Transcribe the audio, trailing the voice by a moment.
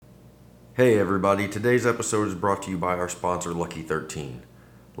Hey everybody, today's episode is brought to you by our sponsor Lucky 13.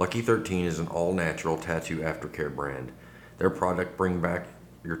 Lucky 13 is an all-natural tattoo aftercare brand. Their product brings back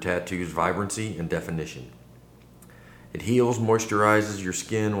your tattoo's vibrancy and definition. It heals, moisturizes your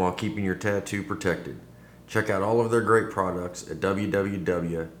skin while keeping your tattoo protected. Check out all of their great products at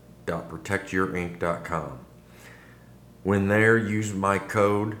www.protectyourinc.com. When there, use my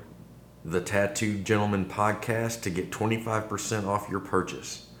code the Tattoo Gentleman Podcast to get 25% off your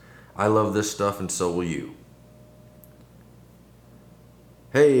purchase. I love this stuff and so will you.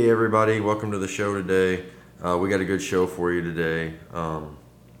 Hey everybody, welcome to the show today. We got a good show for you today. A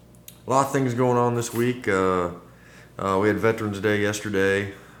lot of things going on this week. We had Veterans Day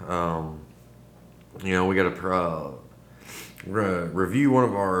yesterday. We got to review one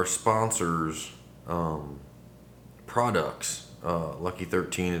of our sponsors' products, Lucky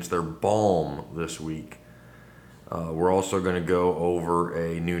 13. It's their balm this week. We're also going to go over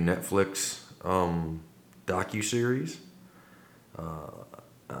a new Netflix docu-series,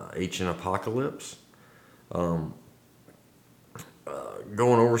 Ancient Apocalypse. Going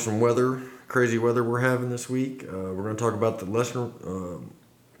over some crazy weather we're having this week. We're going to talk about the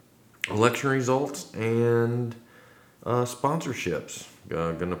election results and sponsorships.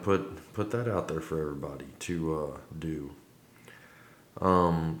 Going to put that out there for everybody to do.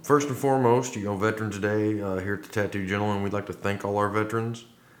 First and foremost, Veterans Day here at the Tattoo Gentleman, we'd like to thank all our veterans.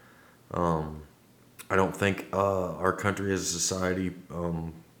 I don't think our country as a society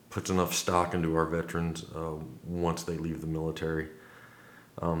puts enough stock into our veterans once they leave the military.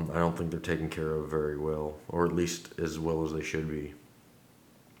 I don't think they're taken care of very well, or at least as well as they should be.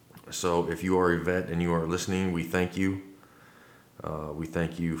 So if you are a vet and you are listening, we thank you. We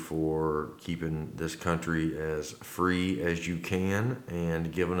thank you for keeping this country as free as you can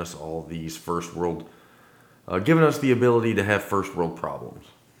and giving us all these giving us the ability to have first world problems.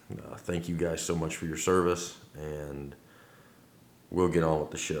 Thank you guys so much for your service, and we'll get on with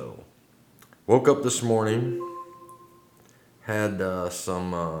the show. Woke up this morning, had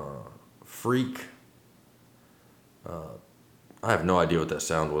some freak. I have no idea what that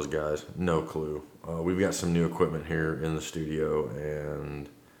sound was, guys. No clue. We've got some new equipment here in the studio, and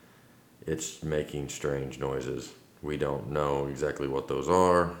it's making strange noises. We don't know exactly what those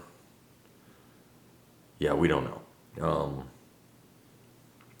are. Yeah, we don't know.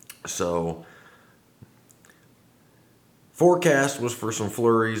 So, forecast was for some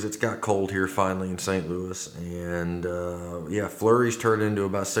flurries. It's got cold here finally in St. Louis, and flurries turned into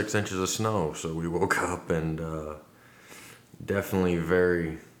about 6 inches of snow. So we woke up and definitely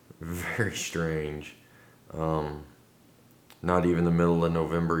very, very strange. Not even the middle of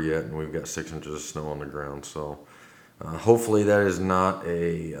November yet, and we've got 6 inches of snow on the ground. So hopefully that is not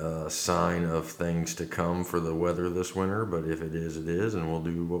a sign of things to come for the weather this winter. But if it is, it is, and we'll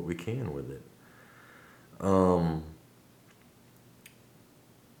do what we can with it. A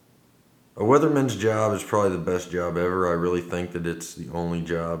weatherman's job is probably the best job ever. I really think that it's the only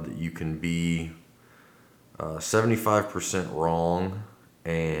job that you can be 75% wrong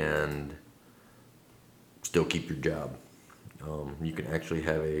and still keep your job. You can actually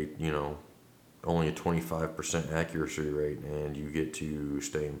have only a 25% accuracy rate, and you get to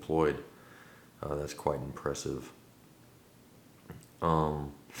stay employed. That's quite impressive.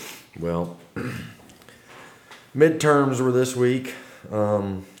 Midterms were this week.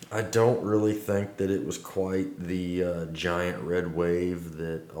 I don't really think that it was quite the giant red wave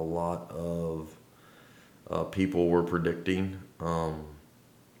that a lot of people were predicting.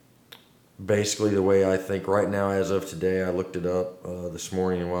 Basically, the way I think right now, as of today, I looked it up this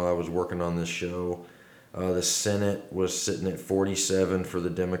morning while I was working on this show. The Senate was sitting at 47 for the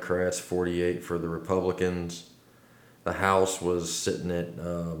Democrats, 48 for the Republicans. The House was sitting at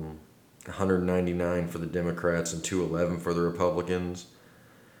 199 for the Democrats and 211 for the Republicans.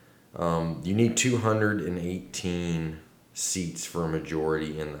 You need 218 seats for a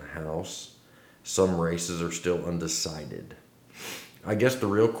majority in the House. Some races are still undecided. I guess the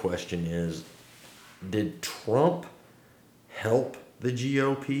real question is, did Trump help the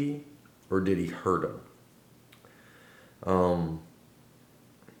GOP or did he hurt them?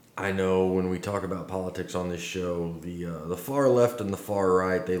 I know when we talk about politics on this show, the far left and the far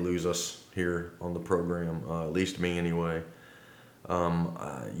right, they lose us here on the program, at least me anyway.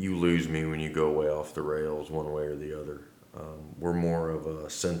 You lose me when you go way off the rails one way or the other. We're more of a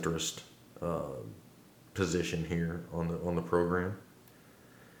centrist position here on the program.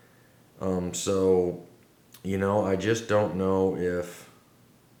 I just don't know if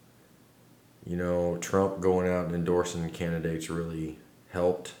Trump going out and endorsing candidates really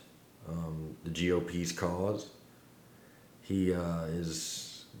helped the GOP's cause. He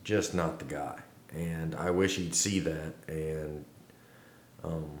is just not the guy. And I wish he'd see that and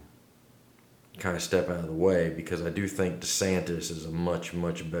kind of step out of the way, because I do think DeSantis is a much,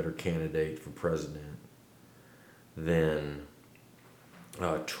 much better candidate for president than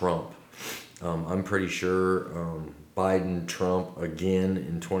Trump. I'm pretty sure Biden, Trump again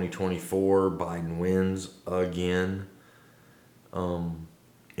in 2024. Biden wins again.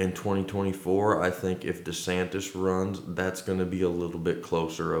 In 2024, I think if DeSantis runs, that's going to be a little bit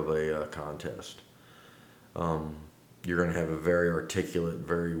closer of a contest. You're going to have a very articulate,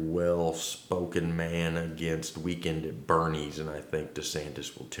 very well-spoken man against Weekend at Bernie's, and I think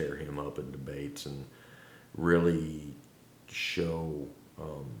DeSantis will tear him up in debates and really show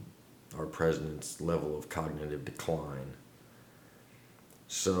our president's level of cognitive decline.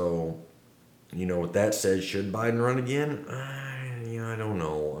 So, with that said, should Biden run again? I don't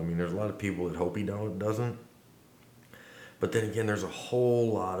know. I mean, there's a lot of people that hope he doesn't. But then again, there's a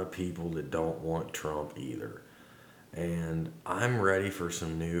whole lot of people that don't want Trump either. And I'm ready for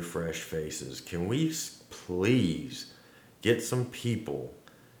some new, fresh faces. Can we please get some people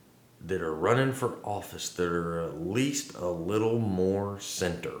that are running for office that are at least a little more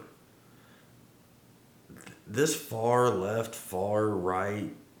center? This far left, far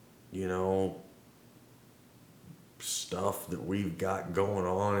right, stuff that we've got going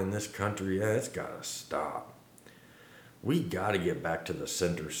on in this country, it's got to stop. We got to get back to the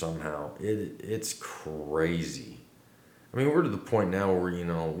center somehow. It's crazy. I mean, we're to the point now where,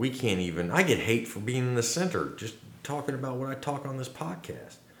 we can't even, I get hate for being in the center, just talking about what I talk on this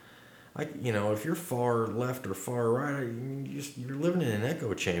podcast. If you're far left or far right, you're living in an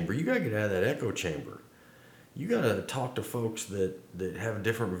echo chamber. You got to get out of that echo chamber. You got to talk to folks that have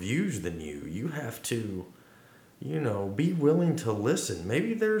different views than you. You have to, be willing to listen.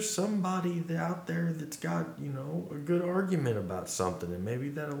 Maybe there's somebody out there that's got, a good argument about something, and maybe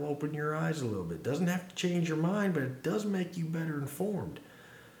that'll open your eyes a little bit. Doesn't have to change your mind, but it does make you better informed.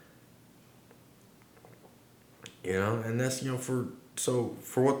 And that's,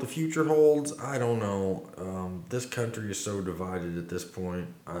 for what the future holds, I don't know. This country is so divided at this point.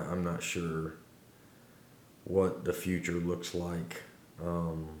 I'm not sure what the future looks like.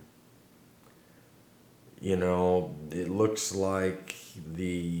 It looks like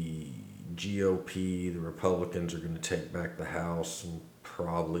the GOP, the Republicans, are going to take back the House and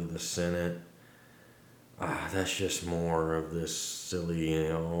probably the Senate. That's just more of this silly,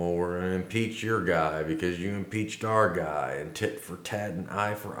 we're going to impeach your guy because you impeached our guy, and tit for tat and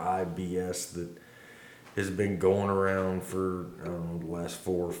eye for eye BS that has been going around for, the last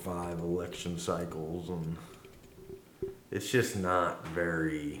 4 or 5 election cycles. And it's just not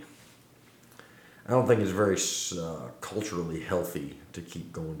very, I don't think it's very culturally healthy to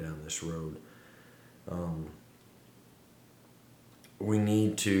keep going down this road. We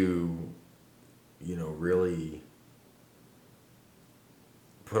need to, really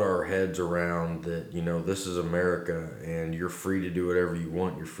put our heads around that, this is America and you're free to do whatever you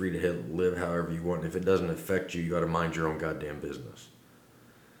want. You're free to live however you want. If it doesn't affect you, you got to mind your own goddamn business.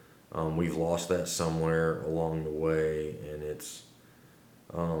 We've lost that somewhere along the way, and it's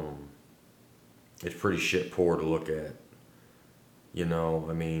pretty shit poor to look at.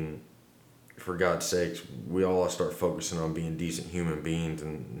 For God's sakes, we all start focusing on being decent human beings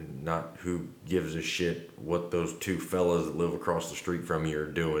and not who gives a shit what those 2 fellas that live across the street from you are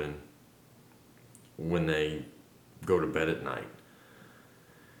doing when they go to bed at night.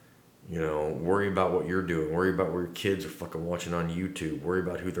 Worry about what you're doing. Worry about what your kids are fucking watching on YouTube. Worry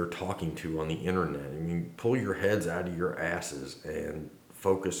about who they're talking to on the internet. Pull your heads out of your asses and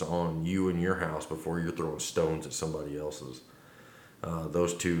focus on you and your house before you're throwing stones at somebody else's.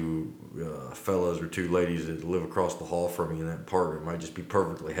 Those 2 fellas or 2 ladies that live across the hall from you in that apartment might just be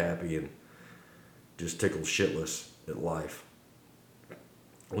perfectly happy and just tickled shitless at life.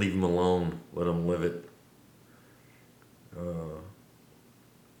 Leave them alone. Let them live it.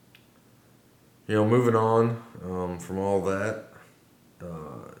 Moving on from all that,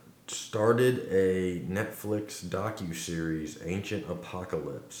 started a Netflix docuseries, Ancient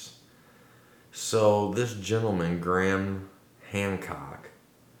Apocalypse. So this gentleman, Graham Hancock,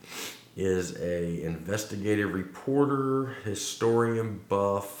 is a investigative reporter, historian,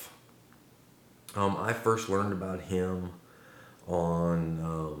 buff. I first learned about him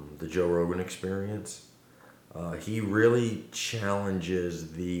on the Joe Rogan Experience. He really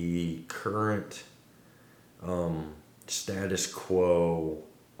challenges the current status quo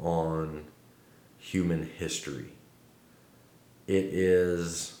on human history. It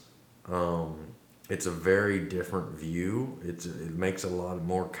is, it's a very different view. It makes a lot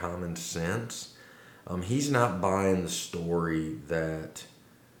more common sense. He's not buying the story that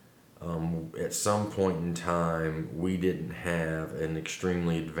At some point in time, we didn't have an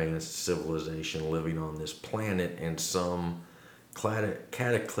extremely advanced civilization living on this planet, and some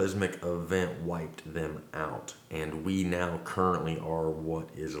cataclysmic event wiped them out, and we now currently are what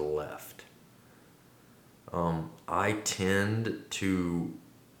is left. I tend to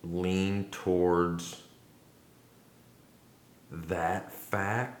lean towards that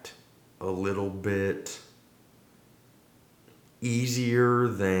fact a little bit easier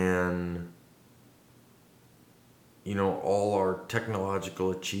than, all our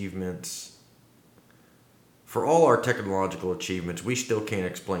technological achievements. For all our technological achievements, we still can't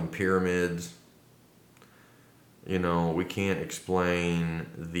explain pyramids. We can't explain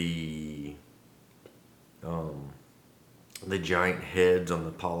the giant heads on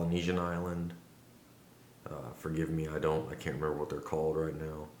the Polynesian island. Forgive me, I can't remember what they're called right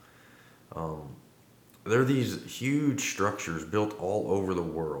now. There are these huge structures built all over the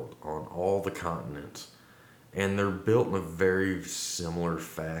world, on all the continents, and they're built in a very similar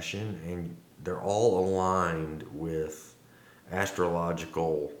fashion, and they're all aligned with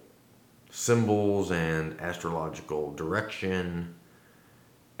astrological symbols and astrological direction,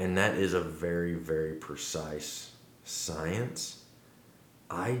 and that is a very, very precise science.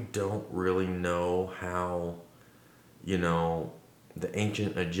 I don't really know how, the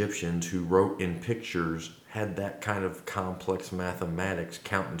ancient Egyptians who wrote in pictures had that kind of complex mathematics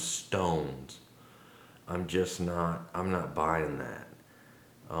counting stones. I'm not buying that.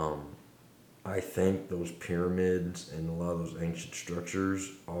 I think those pyramids and a lot of those ancient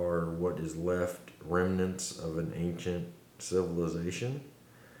structures are what is left remnants of an ancient civilization,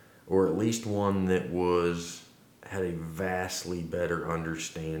 or at least one that had a vastly better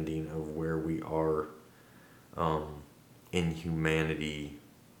understanding of where we are in humanity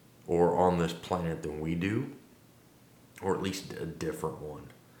or on this planet than we do, or at least a different one.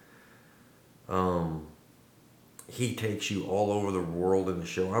 He takes you all over the world in the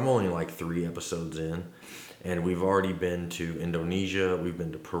show. I'm only like 3 episodes in, and we've already been to Indonesia, we've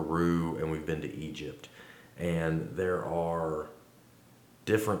been to Peru, and we've been to Egypt. And there are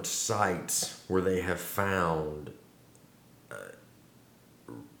different sites where they have found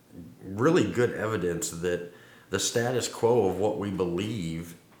really good evidence that the status quo of what we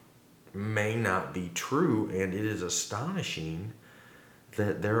believe may not be true, and it is astonishing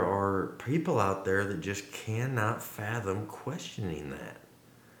that there are people out there that just cannot fathom questioning that.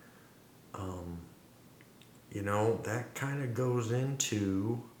 That kind of goes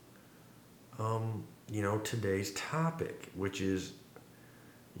into, today's topic, which is,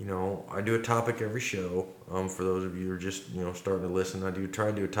 I do a topic every show. For those of you who are just, starting to listen, I do try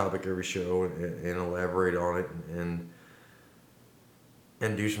to do a topic every show and elaborate on it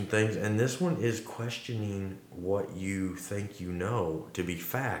and do some things. And this one is questioning what you think you know to be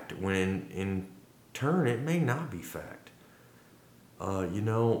fact, when in turn it may not be fact.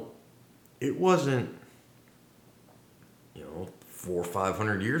 It wasn't, 400 or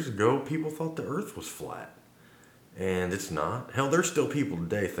 500 years ago, people thought the earth was flat. And it's not. Hell, there's still people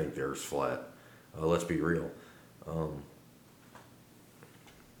today think the earth's flat. Let's be real.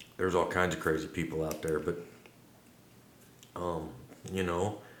 There's all kinds of crazy people out there, but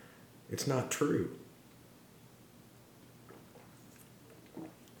it's not true.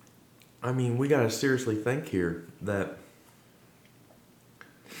 I mean, we gotta seriously think here that,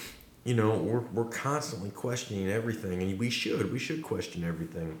 we're constantly questioning everything, and we should question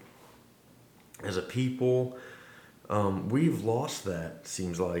everything. As a people, we've lost that,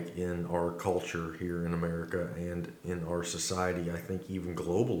 seems like, in our culture here in America and in our society, I think even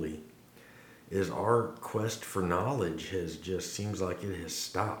globally, is our quest for knowledge seems like it has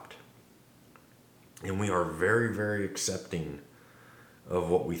stopped. And we are very, very accepting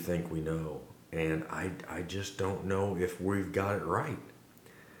of what we think we know. And I just don't know if we've got it right.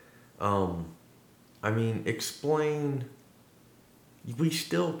 We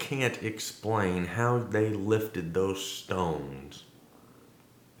still can't explain how they lifted those stones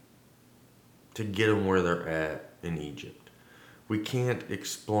to get them where they're at in Egypt. We can't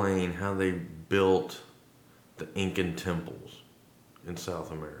explain how they built the Incan temples in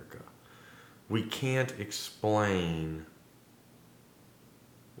South America. We can't explain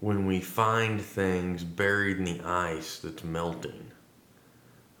when we find things buried in the ice that's melting.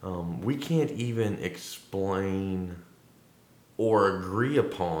 We can't even explain or agree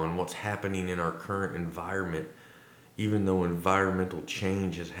upon what's happening in our current environment, even though environmental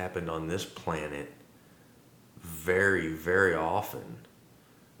change has happened on this planet very, very often.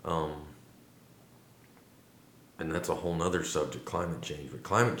 And that's a whole nother subject, climate change. But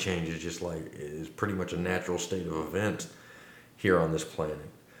climate change is pretty much a natural state of events here on this planet.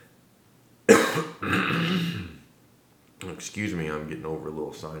 Excuse me, I'm getting over a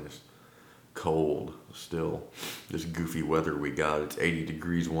little sinus cold still. This goofy weather we got. It's 80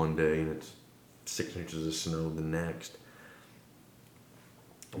 degrees one day and it's 6 inches of snow the next.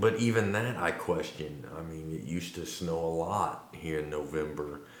 But even that I question. I mean, it used to snow a lot here in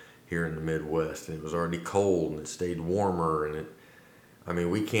November, here in the Midwest, and it was already cold and it stayed warmer and it I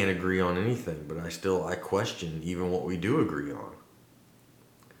mean, we can't agree on anything, but I question even what we do agree on.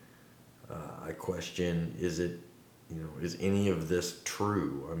 I question, is any of this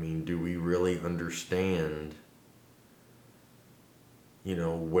true? I mean, do we really understand,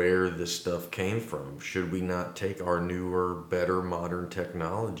 where this stuff came from? Should we not take our newer, better modern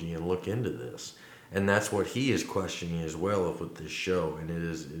technology and look into this? And that's what he is questioning as well with this show, and it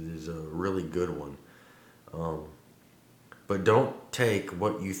is a really good one. Um, but don't take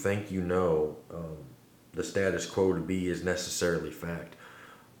what you think the status quo to be as necessarily fact.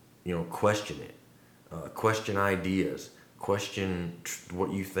 Question it. Question ideas. Question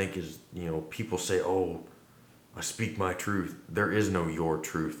what you think is, people say, oh, I speak my truth. There is no your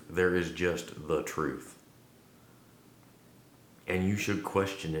truth. There is just the truth. And you should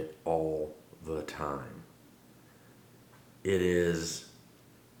question it all the time. It is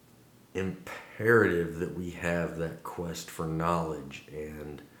imperative that we have that quest for knowledge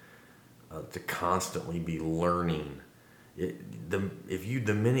and to constantly be learning.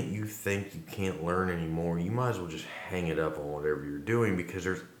 The minute you think you can't learn anymore, you might as well just hang it up on whatever you're doing, because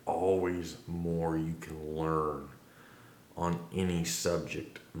there's always more you can learn on any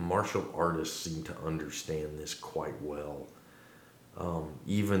subject. Martial artists seem to understand this quite well.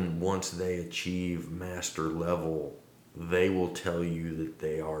 Even once they achieve master level, they will tell you that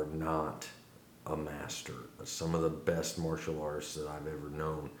they are not a master. Some of the best martial artists that I've ever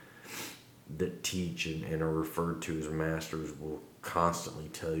known that teach and are referred to as masters will constantly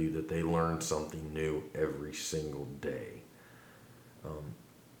tell you that they learn something new every single day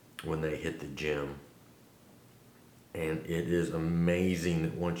when they hit the gym. And it is amazing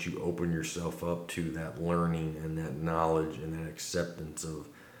that once you open yourself up to that learning and that knowledge and that acceptance of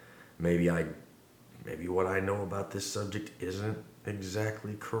maybe what I know about this subject isn't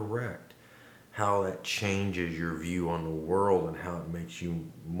exactly correct, how that changes your view on the world and how it makes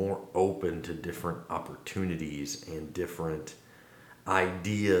you more open to different opportunities and different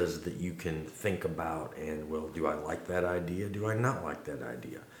ideas that you can think about. And, well, do I like that idea? Do I not like that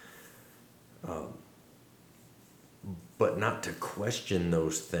idea? But not to question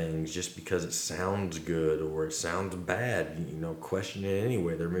those things just because it sounds good or it sounds bad. Question it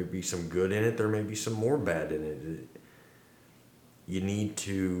anyway. There may be some good in it. There may be some more bad in it. You need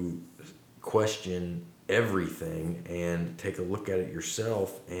to question everything and take a look at it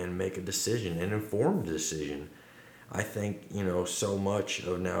yourself and make a decision, an informed decision. I think, so much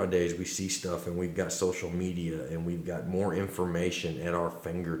of nowadays we see stuff and we've got social media and we've got more information at our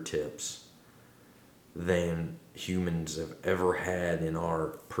fingertips than humans have ever had in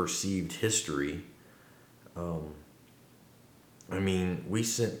our perceived history. We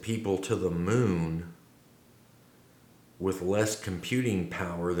sent people to the moon with less computing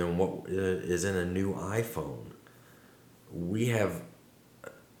power than what is in a new iPhone. We have,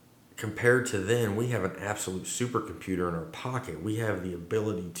 compared to then, we have an absolute supercomputer in our pocket. We have the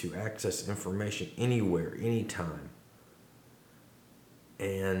ability to access information anywhere, anytime.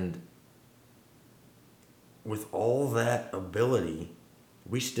 And with all that ability,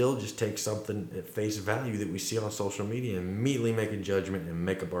 we still just take something at face value that we see on social media and immediately make a judgment and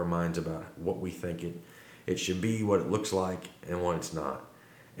make up our minds about what we think it should be, what it looks like, and what it's not.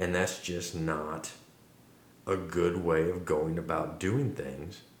 And that's just not a good way of going about doing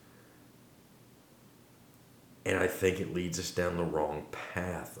things. And I think it leads us down the wrong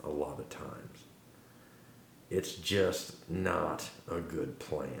path a lot of times. It's just not a good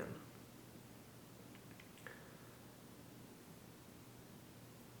plan.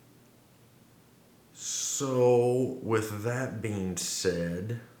 So, with that being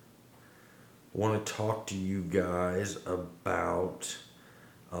said, I want to talk to you guys about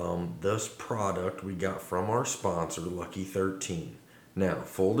this product we got from our sponsor, Lucky 13. Now,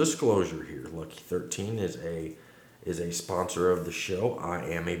 full disclosure here, Lucky 13 is a sponsor of the show. I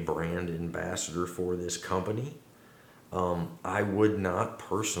am a brand ambassador for this company. I would not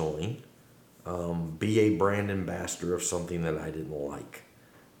personally be a brand ambassador of something that I didn't like.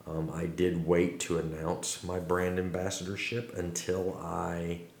 I did wait to announce my brand ambassadorship until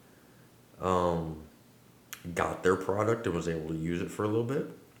I got their product and was able to use it for a little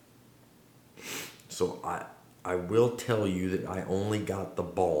bit. So I will tell you that I only got the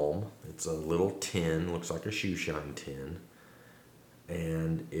balm. It's a little tin, looks like a shoe shine tin.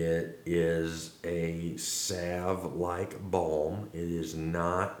 and it is a salve-like balm. It is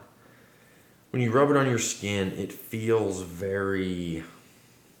not, when you rub it on your skin, it feels very,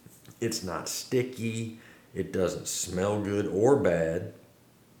 it's not sticky. It doesn't smell good or bad.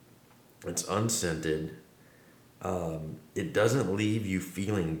 It's unscented. It doesn't leave you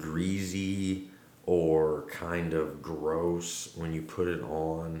feeling greasy or kind of gross when you put it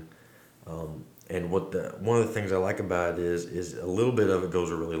on. And one of the things I like about it is a little bit of it goes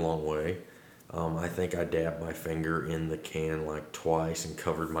a really long way. I think I dabbed my finger in the can like twice and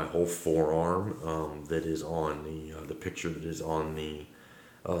covered my whole forearm. That is on the picture that is on the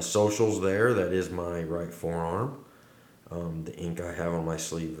socials there. That is my right forearm. The ink I have on my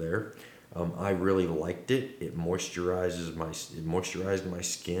sleeve there. I really liked it. It moisturized my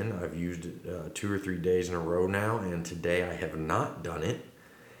skin. I've used it 2 or 3 days in a row now, and today I have not done it.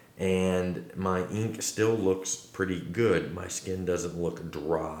 And my ink still looks pretty good. My skin doesn't look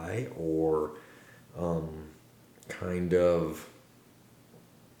dry or kind of,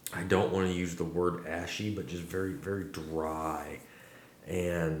 I don't want to use the word ashy, but just very, very dry.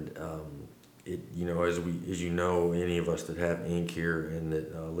 And it, as you know, any of us that have ink here and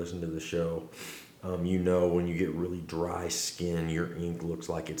that listen to the show, when you get really dry skin, your ink looks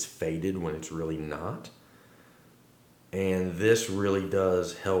like it's faded when it's really not. And this really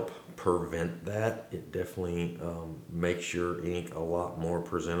does help prevent that. It definitely makes your ink a lot more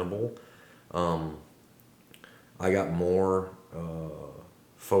presentable. I got more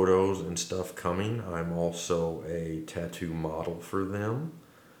photos and stuff coming. I'm also a tattoo model for them.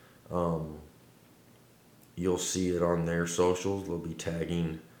 You'll see it on their socials. They'll be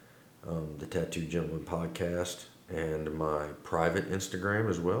tagging the Tattoo Gentleman podcast and my private Instagram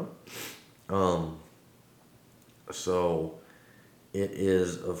as well. So it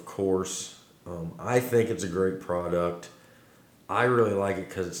is, of course, I think it's a great product. I really like it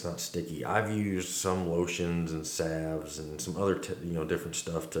because it's not sticky. I've used some lotions and salves and some other, different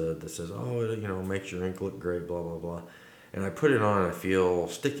stuff that says, oh, makes your ink look great, blah, blah, blah. And I put it on and I feel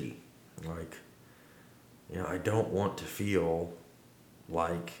sticky. Like, I don't want to feel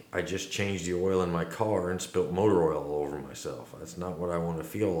like I just changed the oil in my car and spilt motor oil all over myself. That's not what I want to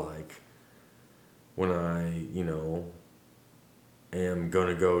feel like when I, am going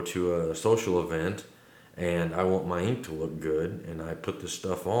to go to a social event and I want my ink to look good and I put this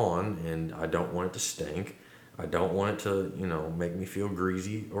stuff on and I don't want it to stink. I don't want it to, make me feel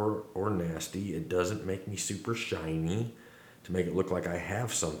greasy or nasty. It doesn't make me super shiny to make it look like I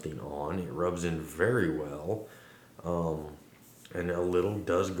have something on. It rubs in very well. And a little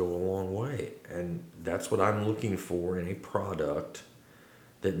does go a long way. And that's what I'm looking for in a product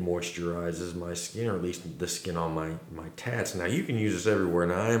that moisturizes my skin, or at least the skin on my tats. Now, you can use this everywhere.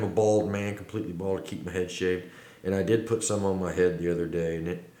 Now, I am a bald man, completely bald, to keep my head shaved. And I did put some on my head the other day, and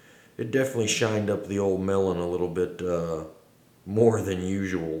it definitely shined up the old melon a little bit more than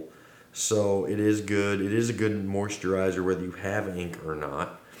usual. So it is good. It is a good moisturizer whether you have ink or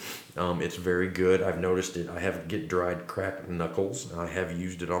not. It's very good. I've noticed it. I have get dried cracked knuckles. I have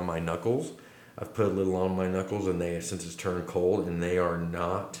used it on my knuckles. I've put a little on my knuckles, and since it's turned cold, and they are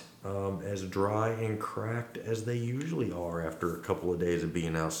not as dry and cracked as they usually are after a couple of days of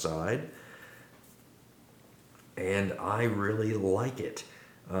being outside. And I really like it.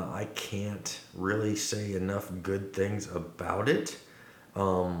 I can't really say enough good things about it.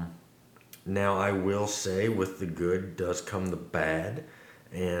 Now, I will say with the good does come the bad.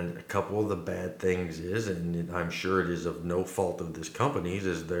 And a couple of the bad things is, and I'm sure it is of no fault of this company's,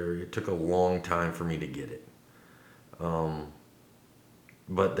 it took a long time for me to get it.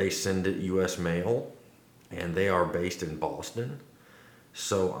 But they send it U.S. mail, and they are based in Boston.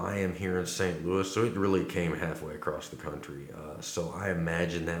 So I am here in St. Louis, so it really came halfway across the country. So I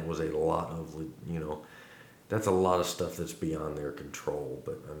imagine that was a lot of, that's a lot of stuff that's beyond their control.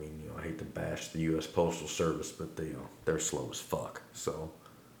 But I mean, I hate to bash the U.S. Postal Service, but they're slow as fuck. So,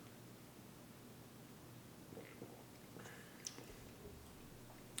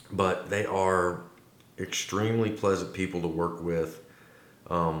 but they are extremely pleasant people to work with.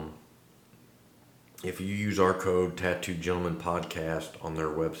 If you use our code Tattoo Gentleman Podcast on their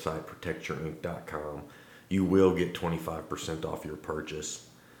website, protectyourink.com, you will get 25% off your purchase.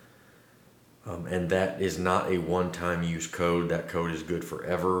 And that is not a one-time use code. That code is good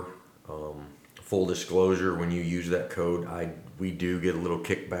forever. Full disclosure, when you use that code, we do get a little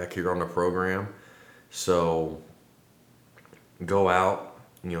kickback here on the program. So go out,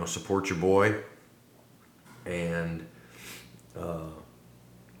 support your boy, and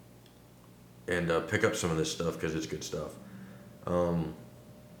pick up some of this stuff because it's good stuff.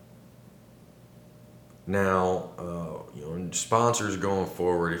 Now, sponsors going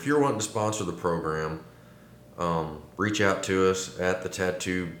forward. If you're wanting to sponsor the program, reach out to us at the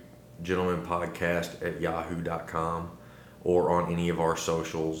Tattoo Gentleman Podcast at yahoo.com or on any of our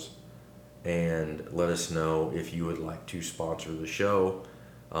socials, and let us know if you would like to sponsor the show.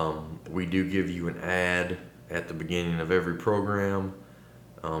 We do give you an ad at the beginning of every program,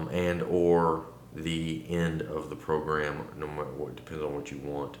 and or the end of the program, no matter what, depends on what you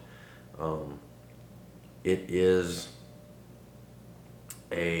want. It is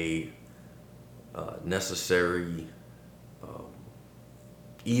a necessary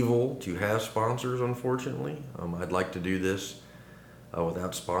evil to have sponsors, unfortunately. I'd like to do this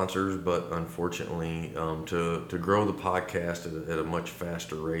without sponsors, but unfortunately, to grow the podcast at a much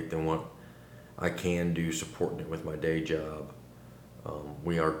faster rate than what I can do supporting it with my day job,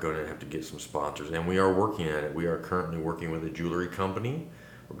 we are going to have to get some sponsors, and we are working at it. We are currently working with a jewelry company.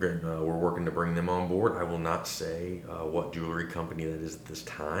 We're working to bring them on board. I will not say what jewelry company that is at this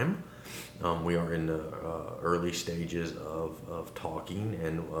time. We are in the early stages of talking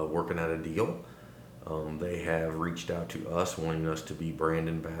and working out a deal. They have reached out to us wanting us to be brand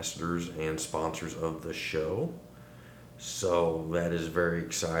ambassadors and sponsors of the show. So that is very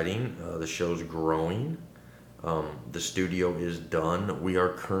exciting. The show's growing. The studio is done. We are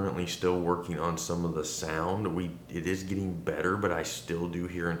currently still working on some of the sound. It is getting better, but I still do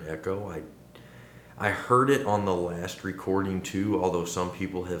hear an echo. I heard it on the last recording too, although some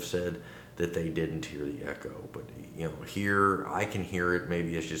people have said that they didn't hear the echo. But here I can hear it.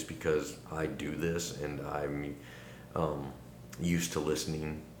 Maybe it's just because I do this and I'm used to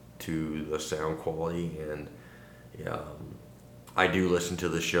listening to the sound quality, and yeah. I do listen to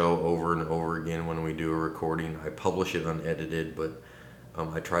the show over and over again when we do a recording. I publish it unedited, but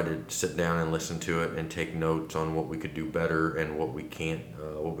I try to sit down and listen to it and take notes on what we could do better and what we can't,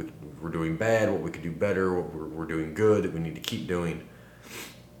 we're doing bad, what we could do better, what we're doing good that we need to keep doing.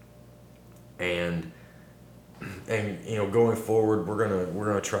 And going forward, we're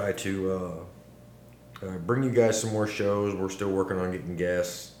gonna try to bring you guys some more shows. We're still working on getting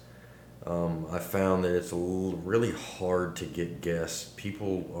guests. I found that it's really hard to get guests.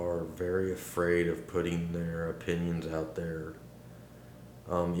 People are very afraid of putting their opinions out there.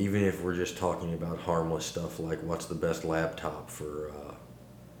 Even if we're just talking about harmless stuff like what's the best laptop for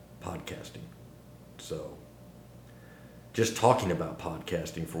podcasting. So, just talking about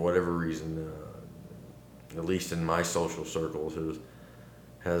podcasting for whatever reason, at least in my social circles,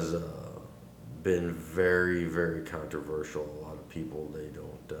 has been very, very controversial. A lot of people, they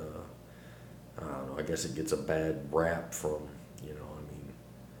don't. I don't know, I guess it gets a bad rap from,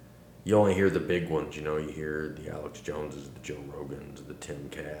 you only hear the big ones, you hear the Alex Joneses, the Joe Rogans, the Tim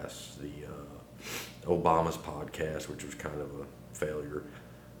Cass, the Obama's podcast, which was kind of a failure,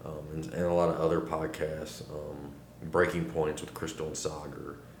 and a lot of other podcasts, Breaking Points with Crystal and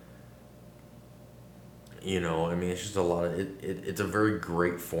Sagar. It's just a lot of, it's a very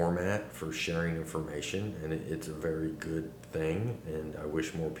great format for sharing information, and it's a very good thing, and I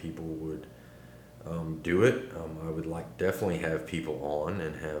wish more people would do it. I would definitely have people on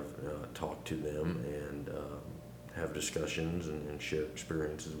and have talk to them and have discussions and share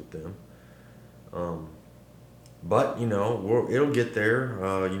experiences with them. But it'll get there.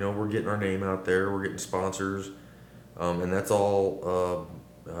 We're getting our name out there. We're getting sponsors, and that's all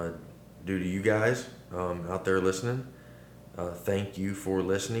due to you guys out there listening. Thank you for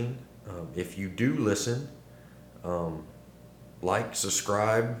listening. If you do listen,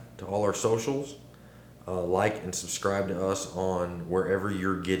 subscribe to all our socials. Like and subscribe to us on wherever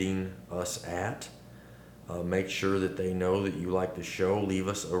you're getting us at. Make sure that they know that you like the show. Leave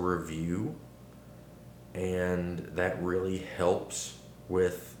us a review. And that really helps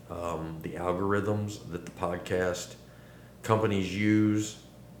with the algorithms that the podcast companies use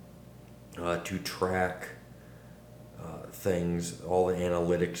to track things, all the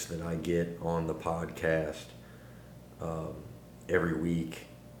analytics that I get on the podcast every week.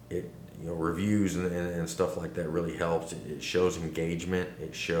 Reviews and stuff like that really helps. It shows engagement.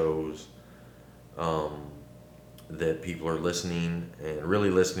 It shows that people are listening and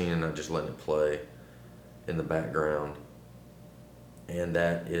really listening and not just letting it play in the background. And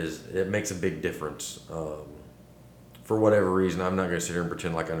it makes a big difference. For whatever reason, I'm not going to sit here and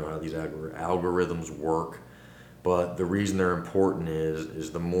pretend like I know how these algorithms work. But the reason they're important is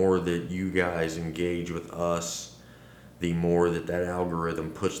the more that you guys engage with us, the more that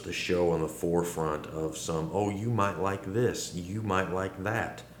algorithm puts the show on the forefront of you might like this, you might like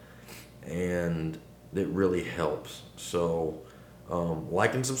that. And it really helps. So,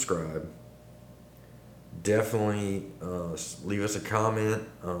 like and subscribe. Definitely leave us a comment.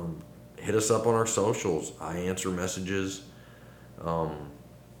 hit us up on our socials. I answer messages. Um,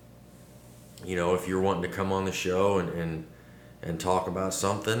 if you're wanting to come on the show and talk about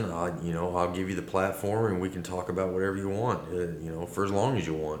something, I'll give you the platform and we can talk about whatever you want, for as long as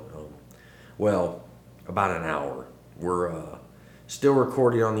you want. Well, about an hour. We're still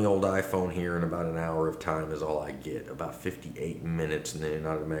recording on the old iPhone here, and about an hour of time is all I get. About 58 minutes, and then it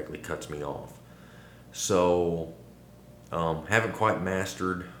automatically cuts me off. So, haven't quite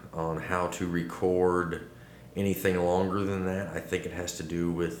mastered on how to record anything longer than that. I think it has to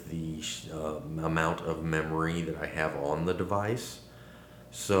do with the amount of memory that I have on the device.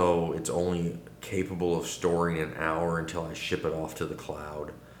 So it's only capable of storing an hour until I ship it off to the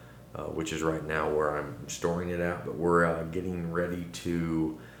cloud, which is right now where I'm storing it at. But we're getting ready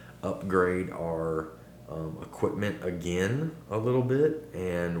to upgrade our equipment again a little bit,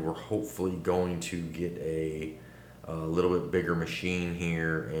 and we're hopefully going to get a little bit bigger machine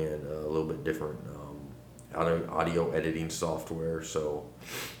here and a little bit different audio editing software. So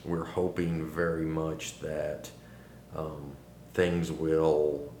we're hoping very much that things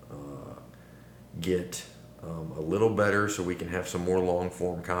will get a little better so we can have some more long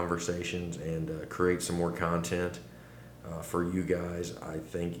form conversations and create some more content for you guys. I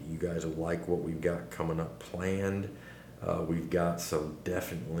think you guys will like what we've got coming up planned. We've got some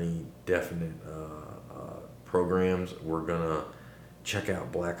definite programs. We're gonna check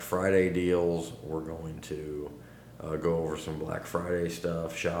out Black Friday deals. We're going to go over some Black Friday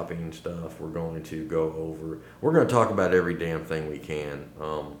stuff, shopping stuff. We're going to talk about every damn thing we can.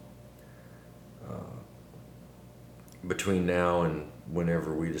 Between now and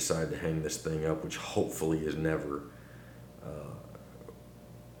whenever we decide to hang this thing up, which hopefully is never.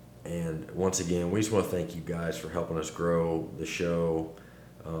 And once again, we just want to thank you guys for helping us grow the show.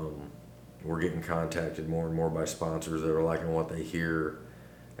 We're getting contacted more and more by sponsors that are liking what they hear.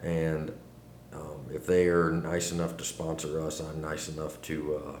 And if they are nice enough to sponsor us, I'm nice enough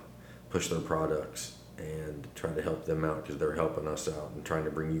to push their products and try to help them out because they're helping us out and trying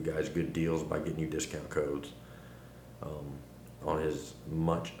to bring you guys good deals by getting you discount codes on as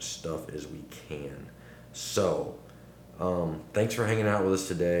much stuff as we can. So, thanks for hanging out with us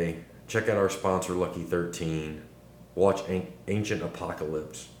today. Check out our sponsor, Lucky 13. Watch Ancient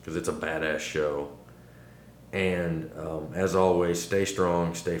Apocalypse because it's a badass show. And as always, stay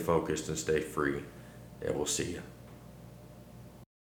strong, stay focused, and stay free. And we'll see you.